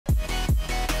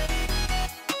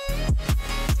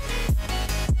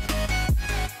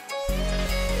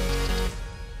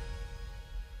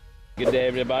Good day,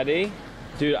 everybody.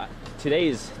 Dude, today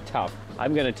is tough.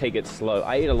 I'm gonna take it slow.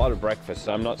 I ate a lot of breakfast,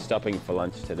 so I'm not stopping for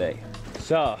lunch today.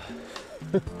 So,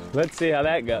 let's see how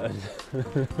that goes.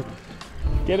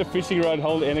 Get a fishing rod,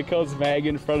 hold Ennicole's mag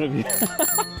in front of you.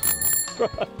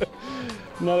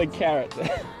 Another carrot.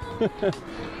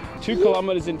 2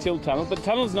 kilometers until tunnel, but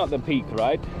tunnel's not the peak,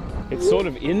 right? It's sort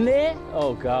of in there?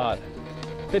 Oh God.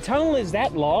 The tunnel is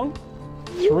that long?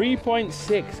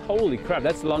 3.6, holy crap,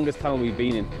 that's the longest tunnel we've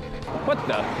been in. What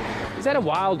the? Is that a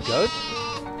wild goat?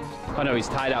 Oh no, he's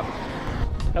tied up.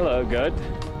 Hello, goat.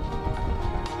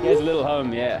 He has a little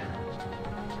home, yeah.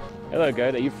 Hello,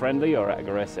 goat, are you friendly or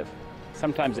aggressive?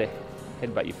 Sometimes they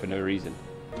headbutt you for no reason.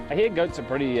 I hear goats are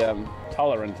pretty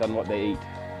tolerant on what they eat.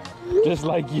 Just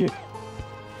like you.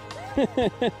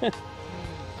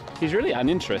 He's really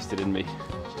uninterested in me.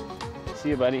 See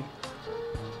you, buddy.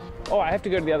 Oh, I have to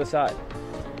go to the other side.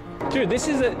 Dude, this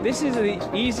is the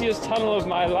easiest tunnel of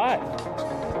my life.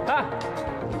 Ha!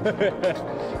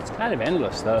 It's kind of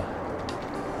endless, though.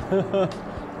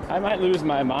 I might lose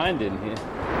my mind in here.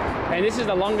 And this is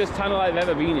the longest tunnel I've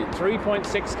ever been in.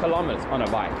 3.6 kilometers on a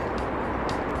bike.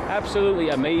 Absolutely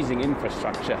amazing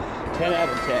infrastructure. 10 out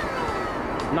of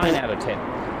 10. 9 out of 10.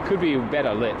 Could be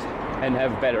better lit and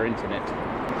have better internet.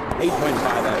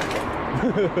 8.5 out of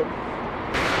 10.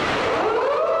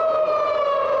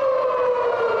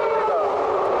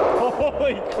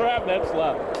 Holy crap, that's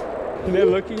loud. They're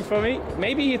looking for me.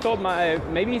 Maybe he thought my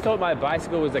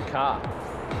bicycle was a car.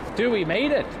 Dude, we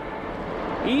made it.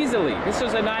 Easily. This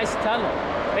was a nice tunnel.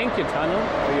 Thank you, tunnel,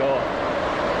 for your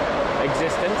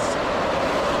existence.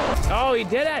 Oh, he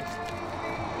did it.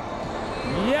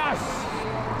 Yes.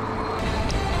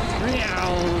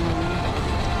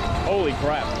 Holy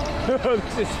crap.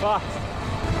 This is fast.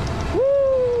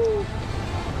 Woo!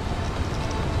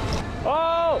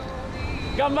 Oh!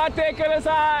 Gambatte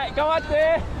kudasai!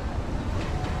 Gambatte!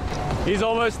 He's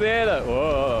almost there though.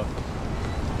 Whoa.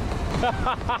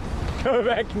 Go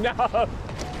back now.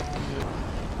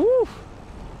 Woo!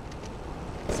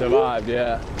 Survived,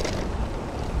 yeah.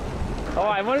 Oh,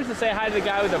 I wanted to say hi to the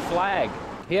guy with the flag.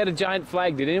 He had a giant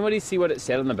flag. Did anybody see what it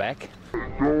said on the back?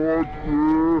 You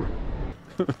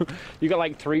got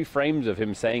like 3 frames of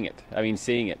him saying it. I mean,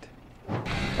 seeing it.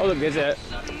 Oh look, there's a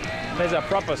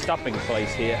proper stopping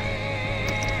place here.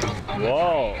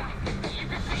 Whoa!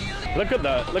 Look at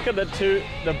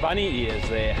the bunny ears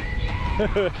there.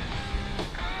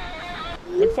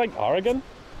 Looks like Oregon.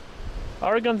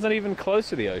 Oregon's not even close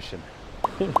to the ocean.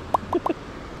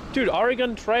 Dude,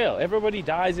 Oregon Trail. Everybody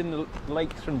dies in the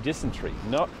lakes from dysentery,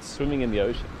 not swimming in the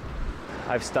ocean.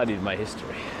 I've studied my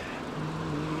history.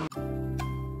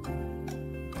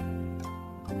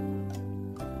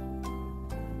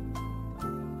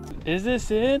 Is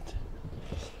this it?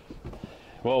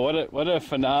 Well, what a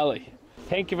finale.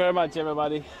 Thank you very much,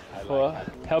 everybody, for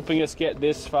helping us get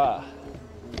this far.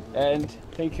 And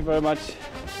thank you very much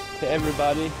to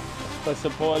everybody for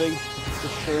supporting the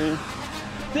stream.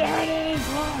 There it is,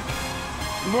 look!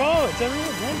 Bro, it's a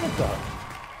real desert though.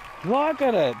 Look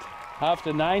at it!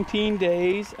 After 19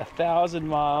 days, 1,000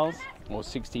 miles, or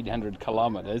 1,600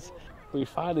 kilometers, we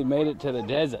finally made it to the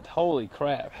desert. Holy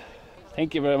crap.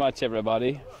 Thank you very much,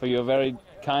 everybody, for your very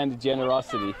kind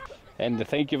generosity. And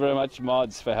thank you very much,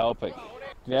 mods, for helping.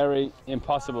 Very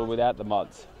impossible without the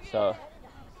mods, so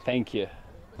thank you.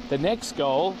 The next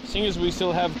goal, seeing as we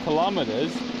still have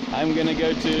kilometers, I'm gonna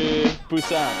go to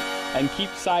Busan and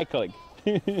keep cycling.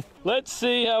 Let's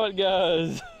see how it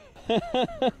goes.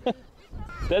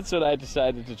 That's what I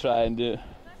decided to try and do.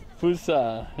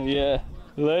 Busan, yeah,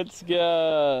 let's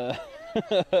go.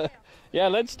 Yeah,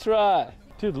 let's try.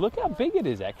 Dude, look how big it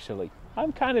is actually.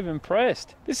 I'm kind of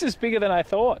impressed. This is bigger than I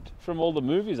thought from all the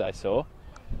movies I saw.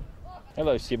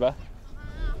 Hello, Shiba.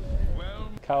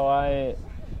 Kawaii.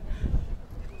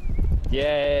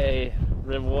 Yay,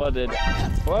 rewarded.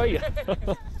 Whoa.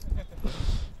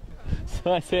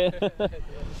 So I said,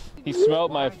 he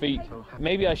smelled my feet.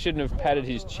 Maybe I shouldn't have patted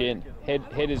his chin. Head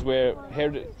is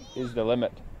the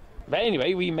limit. But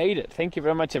anyway, we made it. Thank you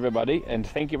very much, everybody. And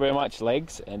thank you very much,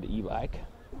 Legs and E-Bike.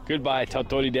 Goodbye,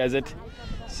 Tottori Desert.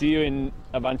 See you in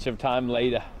a bunch of time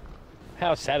later.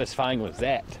 How satisfying was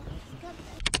that?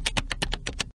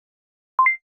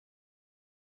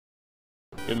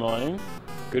 Good morning.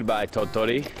 Goodbye,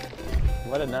 Tottori.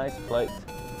 What a nice place.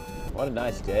 What a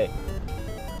nice day.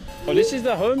 Oh, this is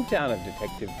the hometown of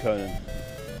Detective Conan.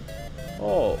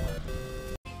 Oh.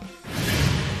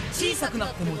 小さくな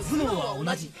っても頭脳は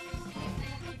同じ。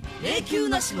迷宮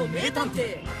なしの名探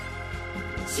偵。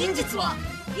真実は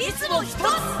いつも一つ。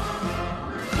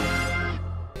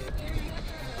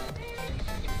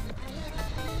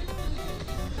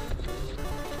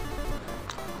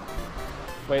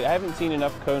Wait, I haven't seen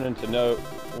enough Conan to know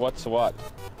what's what.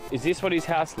 Is this what his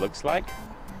house looks like?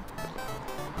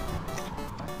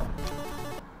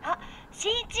 Ah,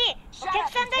 Shinichi, お客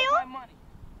さんだよ。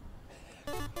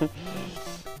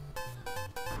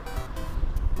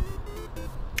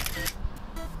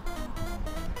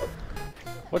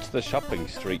What's the shopping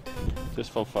street?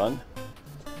 Just for fun?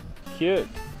 Cute.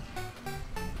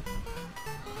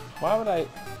 Why would I?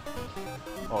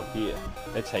 Oh, here.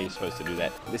 That's how you're supposed to do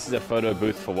that. This is a photo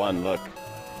booth for one, look.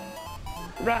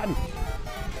 Run!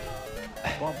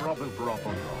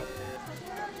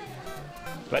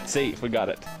 Let's see if we got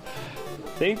it.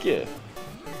 Thank you.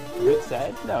 A bit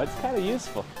sad? No, it's kind of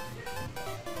useful.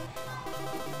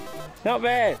 Not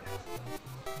bad.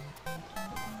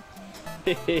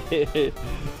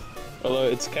 Although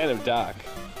it's kind of dark.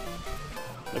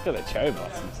 Look at the cherry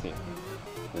blossoms here.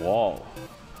 Whoa.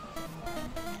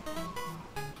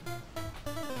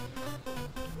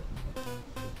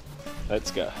 Let's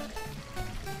go.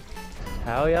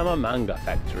 Aoyama Manga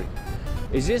Factory.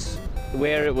 Is this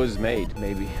where it was made,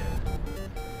 maybe?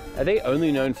 Are they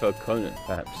only known for Conan,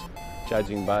 perhaps?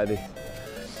 Judging by the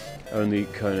only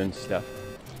Conan stuff.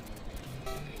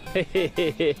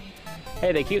 Hey,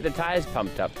 they keep the tires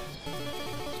pumped up.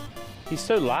 He's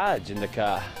so large in the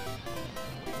car.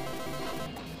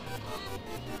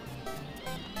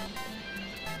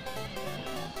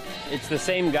 It's the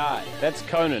same guy. That's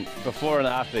Conan, before and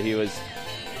after he was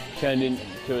turned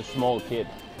into a small kid.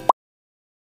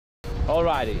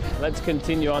 Alrighty, let's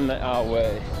continue on our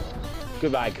way.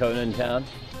 Goodbye, Conan Town.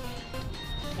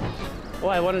 Oh,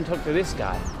 I want to talk to this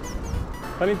guy.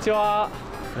 Konnichiwa.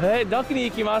 Hey, どこに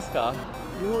行きますか?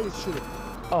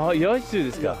 あ、4州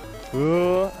ですか?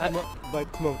 By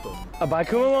Kumamoto. By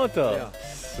Kumamoto? Yeah.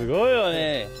 すごいよ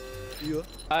ね. You?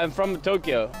 I'm from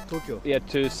Tokyo. Tokyo. Yeah,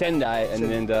 to Sendai and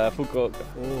then Fukuoka.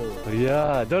 Oh.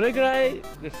 Yeah, どれくらい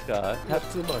ですか?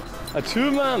 2 months.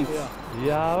 2 months? Yeah.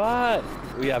 やば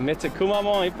い。いや、めっちゃくま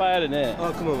モンいっぱいあるね。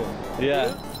Ah, Kumamoto.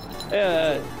 Yeah.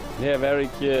 Yeah, yeah, very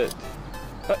cute.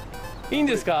 いいん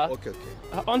ですか? Okay,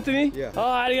 okay. 本当に? Yeah.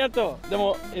 あ、ありがとう。で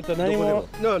も、何も。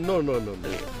No.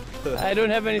 I don't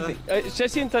have anything. 写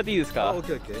真撮っていいですか? Oh,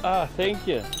 okay, okay. Ah, thank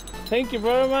you. Thank you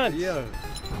very much. Yeah.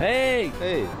 Hey.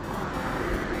 Hey.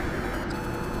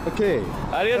 Okay.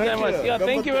 ありがとうございます。いや、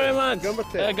thank you very much. 頑張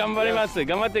って。頑張ります。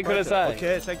頑張ってください。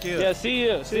Okay, thank you. Yeah, see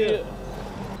you. See you.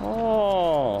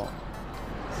 Oh,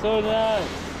 so nice.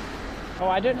 Oh,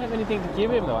 I don't have anything to give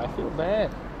him though. I feel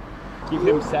bad. Give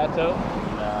him Sato.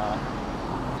 Nah.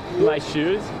 My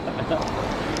shoes.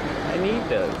 I need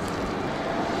those.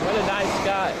 What a nice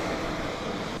guy.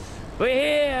 We're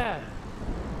here.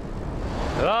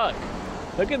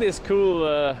 Look at this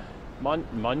cool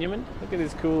monument. Look at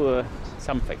this cool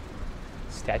something.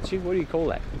 Statue. What do you call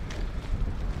that?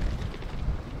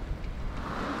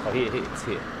 Oh, here, it's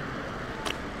here.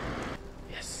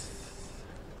 Yes.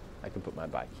 I can put my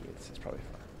bike here. This is probably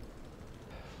fine.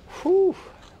 Whew.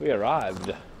 We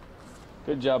arrived.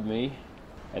 Good job, me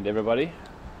and everybody.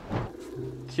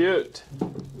 Cute.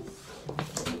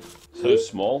 So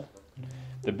small.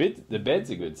 The bed's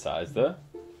a good size though.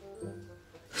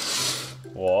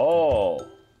 Whoa.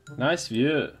 Nice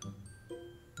view.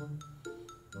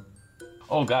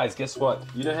 Oh guys, guess what?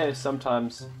 You know how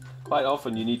sometimes, quite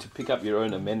often you need to pick up your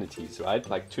own amenities, right?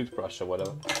 Like toothbrush or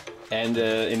whatever. And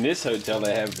in this hotel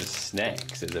they have the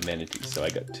snacks as amenities, so I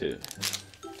got 2.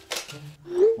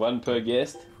 1 per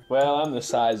guest. Well, I'm the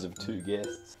size of 2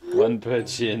 guests. 1 per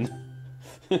chin.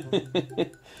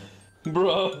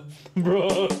 Bro. I'm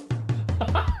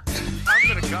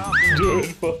gonna go.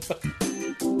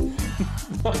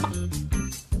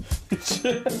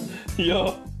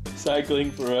 Yo,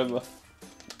 cycling forever.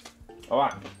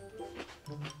 Alright.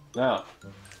 Now,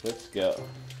 let's go.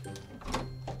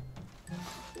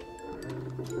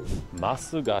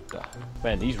 Masugata.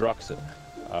 Man, these rocks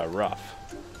are rough.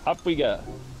 Up we go.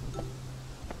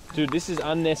 Dude, this is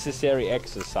unnecessary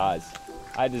exercise.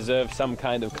 I deserve some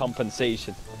kind of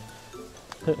compensation.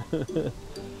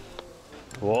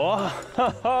 Whoa!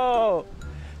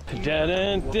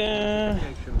 Da-da-da.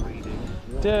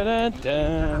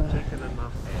 Da-da-da.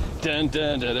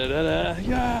 Dun-dun-da-da-da-da.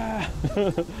 Yeah!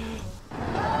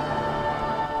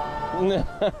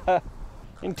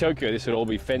 In Tokyo, this would all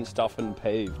be fenced off and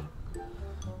paved.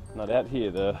 Not out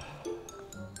here, though.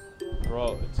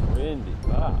 Bro, it's windy.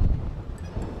 Wow.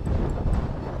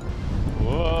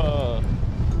 Whoa!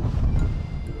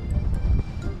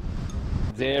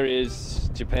 There is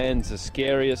Japan's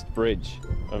scariest bridge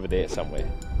over there somewhere.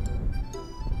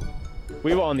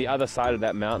 We were on the other side of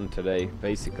that mountain today,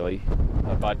 basically,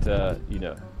 but you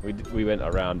know, we went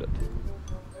around it.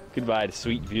 Goodbye to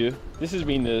sweet view. This has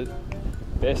been the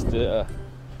Best, I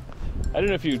don't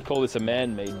know if you'd call this a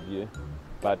man-made view,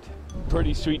 but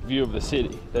pretty sweet view of the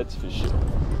city, that's for sure.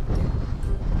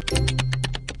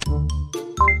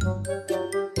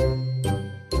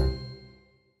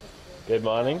 Good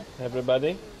morning,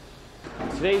 everybody.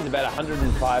 Today's about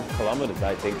 105 kilometers,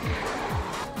 I think.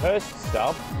 First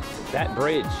stop, that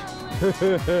bridge.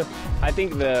 I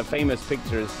think the famous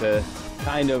picture is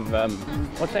kind of,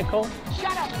 what's that called?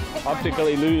 Optical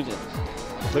illusion.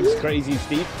 Looks crazy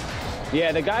steep.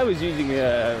 Yeah, the guy was using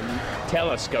a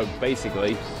telescope,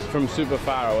 basically, from super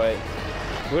far away.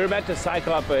 We're about to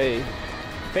cycle up a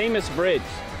famous bridge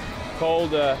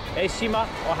called Eshima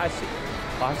Ohashi.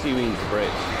 Ohashi means bridge.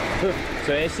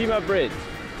 So Eshima Bridge.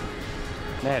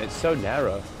 Man, it's so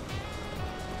narrow.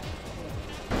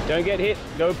 Don't get hit,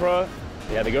 GoPro.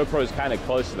 Yeah, the GoPro is kind of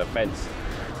close to the fence.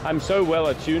 I'm so well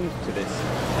attuned to this.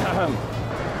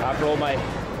 After all my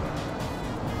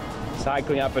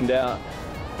cycling up and down.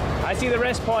 I see the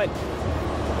rest point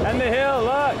and the hill,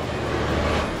 look.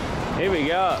 Here we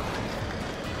go.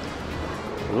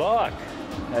 Look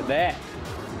at that.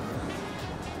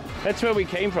 That's where we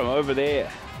came from, over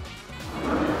there.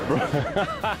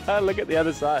 Look at the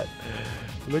other side.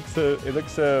 It looks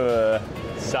so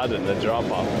sudden, the drop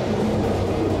off.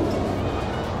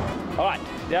 All right,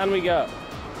 down we go.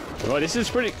 Well, this is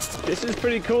pretty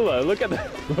cool though. Look at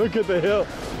the hill.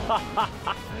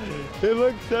 It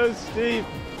looks so steep.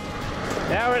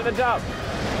 Now we're at the top.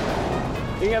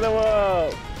 King of the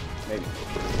world. Maybe.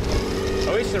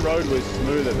 I wish the road was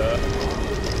smoother though.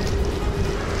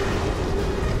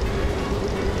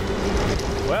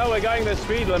 Well, we're going the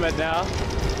speed limit now.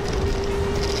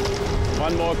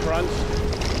 One more crunch.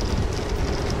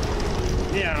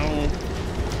 Yeah.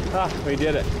 Ah, we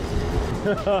did it.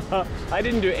 I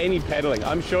didn't do any pedaling.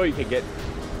 I'm sure you could get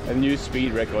a new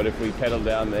speed record if we pedal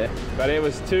down there. But it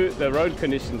was the road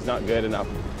conditions not good enough.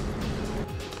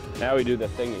 Now we do the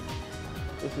thingy.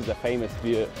 This is a famous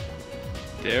view.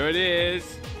 There it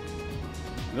is.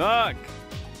 Look.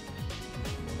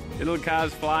 Little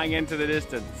cars flying into the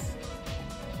distance.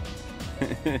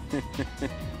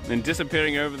 And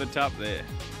disappearing over the top there.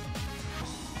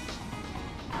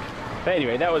 But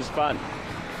anyway, that was fun.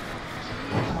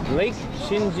 Lake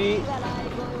Shinji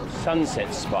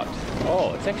sunset spot.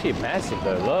 Oh, it's actually massive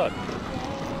though, look.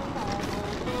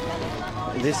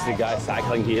 This is the guy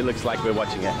cycling here. Looks like we're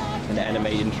watching an anime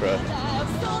intro.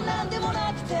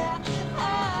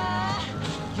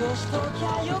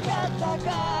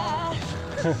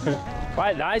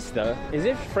 Quite nice though. Is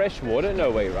it fresh water? No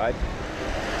way, right?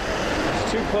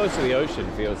 It's too close to the ocean,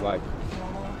 feels like.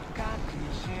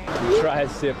 Try a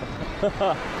sip.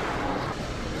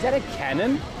 Is that a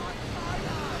cannon?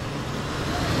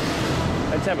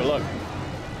 Let's have a look.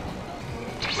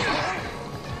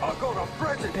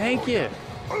 Thank you.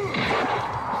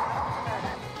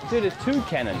 Dude, it's two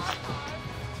cannons.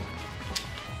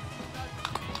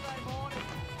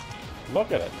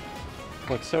 Look at it.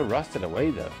 Oh, it's so rusted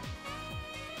away though.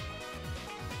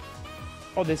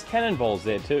 Oh, there's cannonballs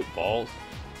there too. Balls.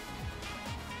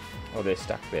 Oh, they're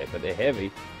stuck there, but they're heavy.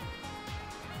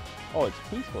 Oh, it's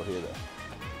peaceful here though.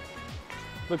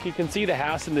 Look, you can see the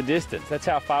house in the distance. That's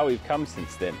how far we've come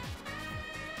since then.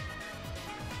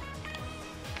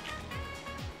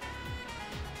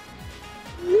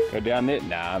 Go down there?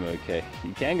 Nah, I'm okay.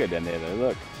 You can go down there though,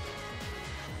 look.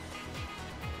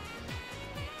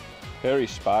 Very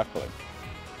sparkling.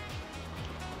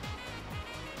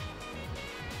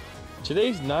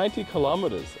 Today's 90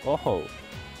 kilometers. Oh,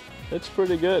 that's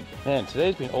pretty good. Man,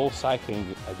 today's been all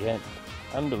cycling again.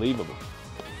 Unbelievable.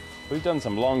 We've done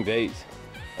some long days.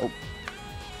 Oh,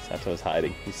 Sato's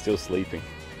hiding. He's still sleeping.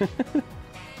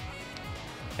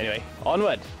 Anyway,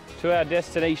 onward to our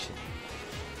destination.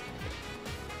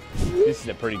 This is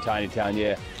a pretty tiny town,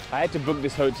 yeah. I had to book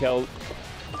this hotel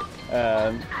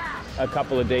a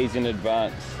couple of days in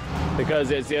advance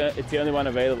because it's the only one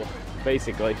available,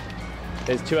 basically.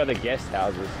 There's two other guest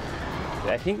houses.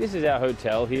 I think this is our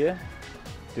hotel here.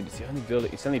 Dude, it's the only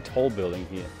building, it's the only tall building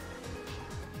here.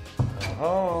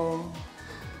 Home.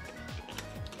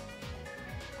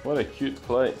 What a cute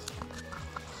place.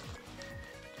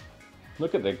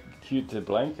 Look at the cute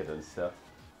blanket and stuff.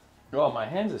 Oh, my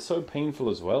hands are so painful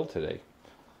as well today.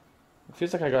 It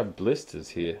feels like I got blisters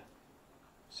here.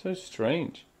 So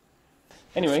strange.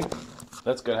 Anyway,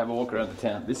 let's go have a walk around the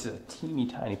town. This is a teeny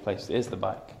tiny place. There's the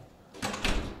bike.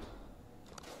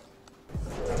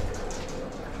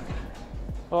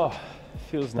 Oh,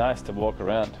 feels nice to walk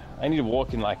around. I need to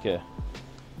walk in like a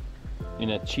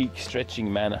cheek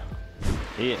stretching manner.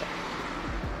 Here.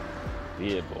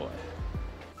 Here, boy.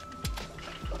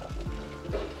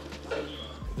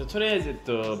 とりあえず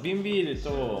瓶ビール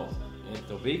と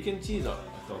ベーコンチーズ、あ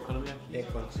とお好み焼き。ベ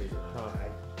ーコンチーズ。は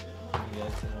い。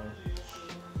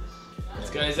お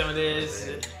疲れ様で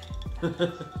す。どこ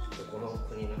の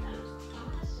国の人で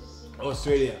すか？オースト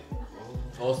ラリア。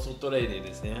オーストラリア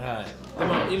ですね。はい。で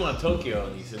も今東京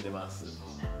に住んでます。日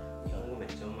本語めっ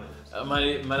ちゃうまい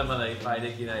です。まだいっぱい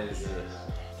できないです。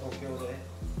東京で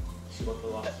仕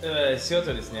事は？仕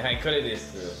事ですね。はい、これで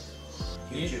す。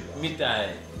YouTuber みた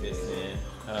いですね。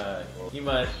はい。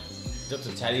今ちょっと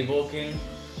チャリ冒険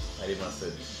あります。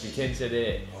自転車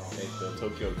で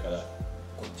東京から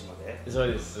こっちまで？そう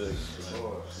です。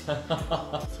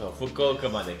そう、福岡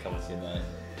までかもしれない。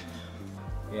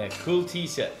いや、cool T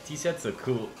シャツ。T シャツは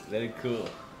cool。very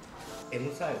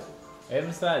cool。M サイズ。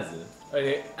M サイズ？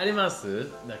あります？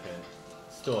なんか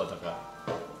ストアとか。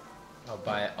I'll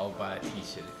buy a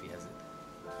T-shirt if he has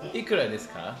it。いくらです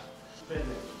か？プレゼン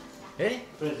ト。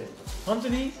プレゼント。本当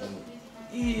に？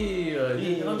いいよ。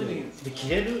本当に。で着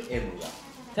れる M が。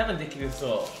多分できる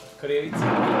そう。これいつも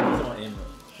M。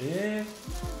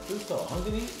嘘？本当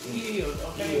に？いいよ。い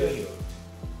いよ。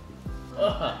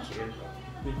あ、着れるか。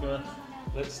できます。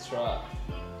Let's try。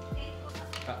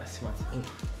あ、すみません。OK。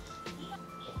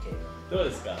どう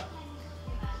ですか？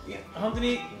いや。本当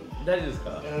に大丈夫ですか？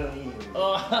いいよ。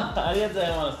ありがとうござい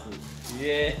ます。イ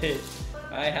エーイ。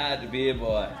I had to be a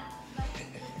boy.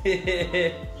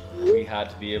 We had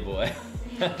to be a boy.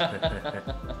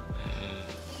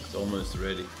 It's almost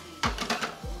ready.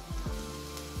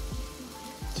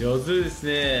 上手です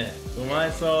ね。うま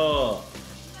いそう。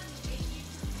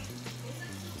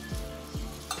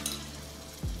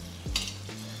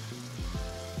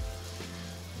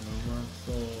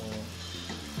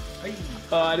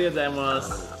ありがとうございま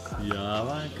す。や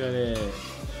ばいこれ。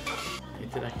い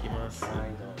ただきます。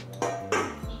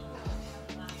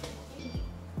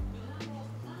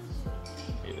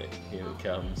Here it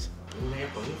comes。みんなやっ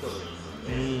ぱ見とるんです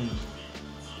よね。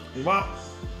うまっ。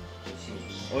美味しい。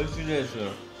美味しいです。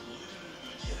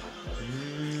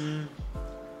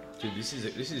Dude,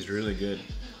 this is really good.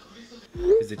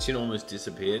 Has the chin almost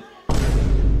disappeared?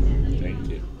 Thank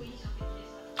you.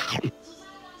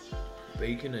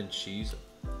 Bacon and cheese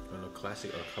on a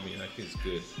classic okonomiyaki is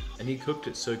good, and he cooked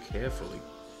it so carefully.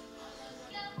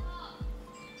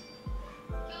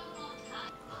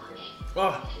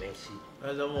 Ah, 名刺。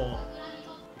どうも。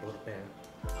ボールペ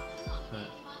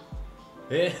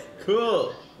ン。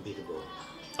cool. ビルボール。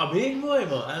あ、ビッグボーイ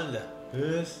もあるんだ。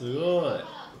すご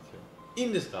い。いい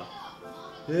んですか？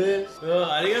あ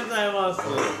りがとうございます。大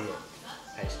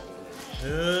したこと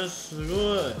ない。すご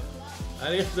い。あ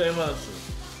りがとうございま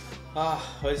す。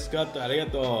美味しかった。ありが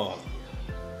と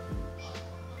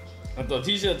う。あと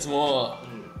T シャツも、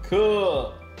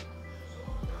cool。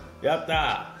やっ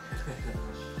た。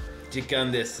時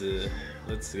間です。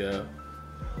Let's go。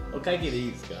お会計でい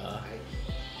いですか？はい。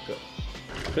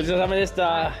ごちそうさまでし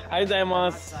た。ありがとうござい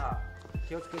ます。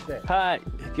気をつけて。はい、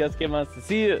気をつけます。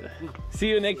See you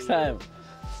next time.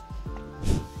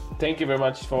 Thank you very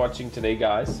much for watching today,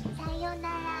 guys.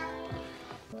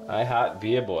 I had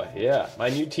Beer Boy. Yeah, my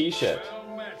new T-shirt.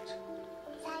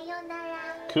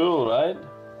 Cool, right?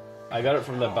 I got it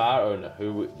from the bar owner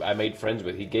who I made friends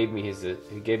with. He gave me a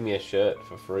shirt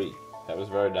for free. That was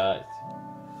very nice.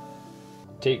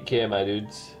 Take care, my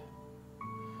dudes.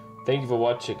 Thank you for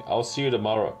watching. I'll see you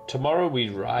tomorrow. Tomorrow we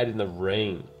ride in the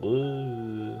rain.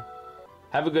 Ooh.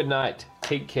 Have a good night.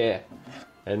 Take care.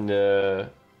 And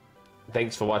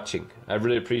thanks for watching. I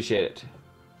really appreciate it.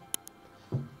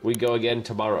 We go again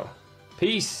tomorrow.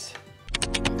 Peace.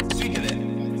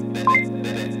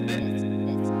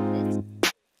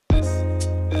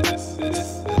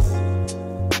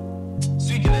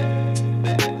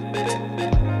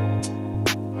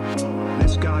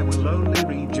 This guy will only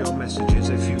read your messages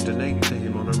if you donate to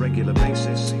him on a regular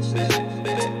basis.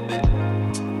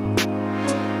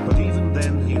 But even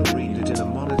then he'll read it in a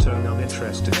monotone,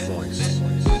 uninterested voice.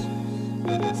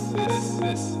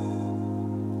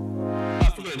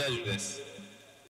 大丈夫です。